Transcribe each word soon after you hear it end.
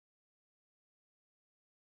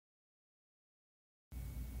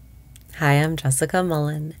Hi, I'm Jessica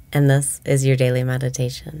Mullen, and this is your daily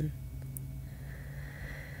meditation.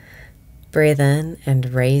 Breathe in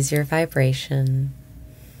and raise your vibration.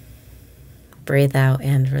 Breathe out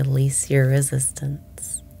and release your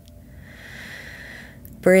resistance.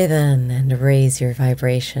 Breathe in and raise your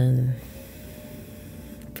vibration.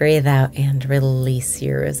 Breathe out and release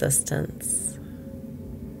your resistance.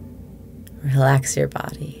 Relax your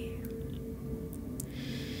body.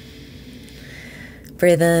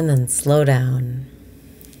 Breathe in and slow down.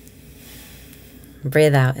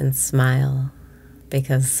 Breathe out and smile,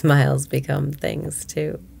 because smiles become things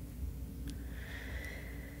too.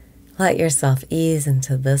 Let yourself ease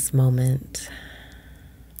into this moment.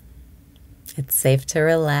 It's safe to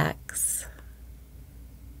relax.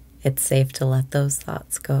 It's safe to let those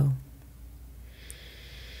thoughts go.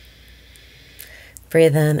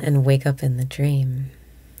 Breathe in and wake up in the dream.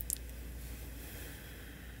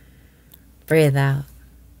 Breathe out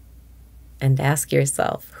and ask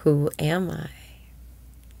yourself, who am I?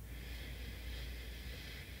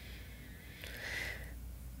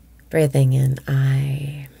 Breathing in,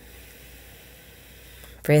 I.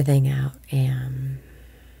 Breathing out, am.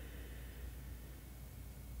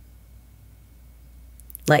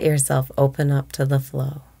 Let yourself open up to the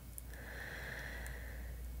flow.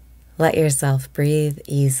 Let yourself breathe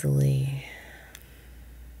easily.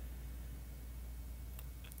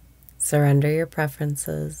 Surrender your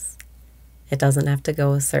preferences. It doesn't have to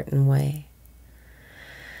go a certain way.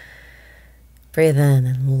 Breathe in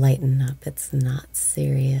and lighten up. It's not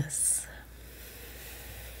serious.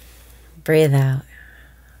 Breathe out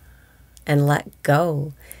and let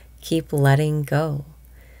go. Keep letting go.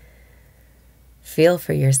 Feel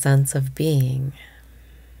for your sense of being.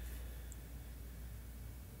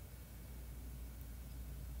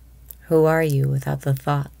 Who are you without the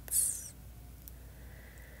thoughts?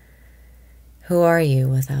 Who are you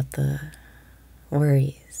without the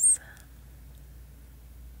worries?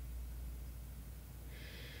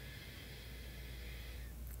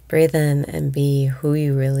 Breathe in and be who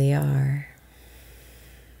you really are.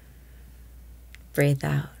 Breathe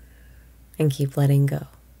out and keep letting go.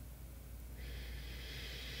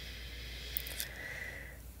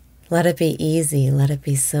 Let it be easy. Let it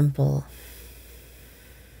be simple.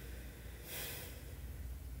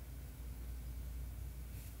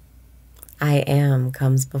 I am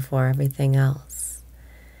comes before everything else.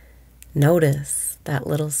 Notice that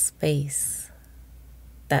little space,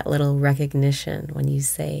 that little recognition when you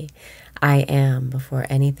say, I am, before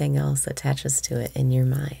anything else attaches to it in your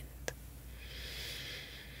mind.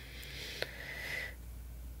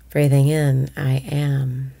 Breathing in, I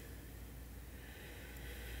am.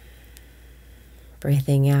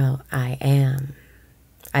 Breathing out, I am.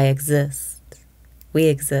 I exist. We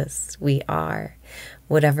exist. We are.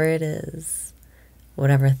 Whatever it is,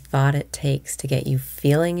 whatever thought it takes to get you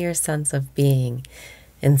feeling your sense of being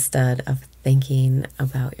instead of thinking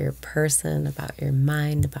about your person, about your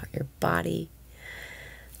mind, about your body.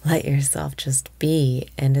 Let yourself just be,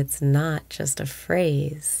 and it's not just a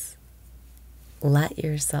phrase. Let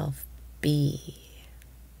yourself be.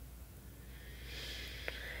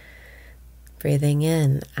 Breathing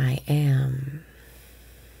in, I am.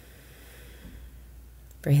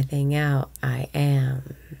 Breathing out, I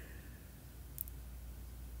am.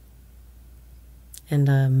 And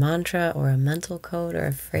a mantra or a mental code or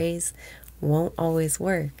a phrase won't always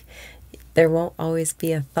work. There won't always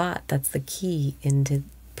be a thought. That's the key into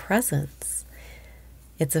presence.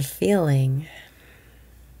 It's a feeling.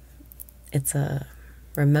 It's a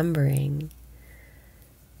remembering.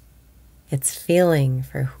 It's feeling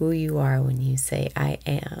for who you are when you say I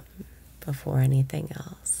am before anything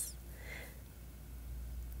else.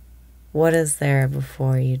 What is there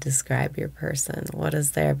before you describe your person? What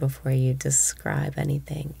is there before you describe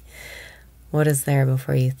anything? What is there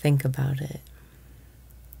before you think about it?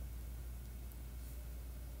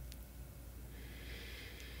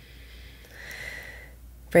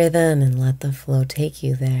 Breathe in and let the flow take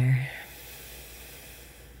you there.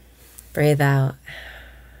 Breathe out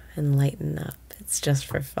and lighten up. It's just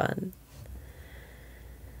for fun.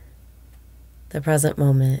 The present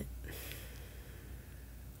moment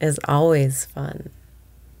is always fun.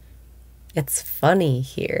 It's funny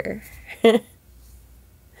here.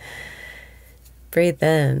 Breathe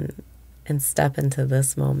in and step into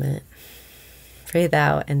this moment. Breathe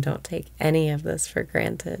out and don't take any of this for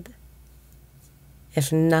granted.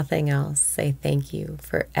 If nothing else, say thank you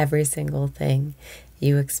for every single thing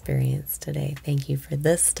you experienced today. Thank you for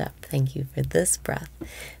this step. Thank you for this breath.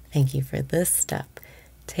 Thank you for this step.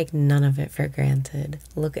 Take none of it for granted.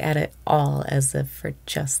 Look at it all as if for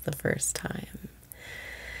just the first time.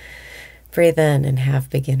 Breathe in and have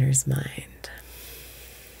beginner's mind.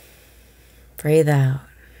 Breathe out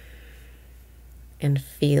and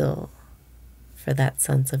feel for that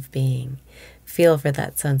sense of being. Feel for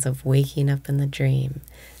that sense of waking up in the dream,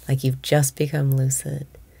 like you've just become lucid.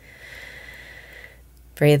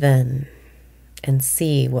 Breathe in and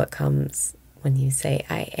see what comes when you say,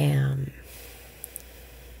 I am.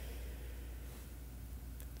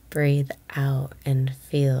 Breathe out and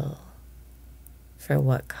feel for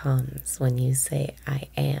what comes when you say, I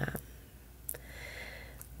am.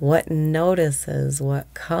 What notices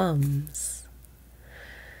what comes?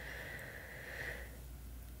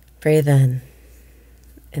 Breathe in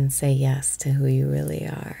and say yes to who you really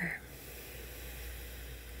are.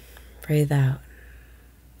 Breathe out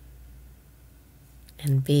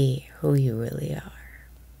and be who you really are.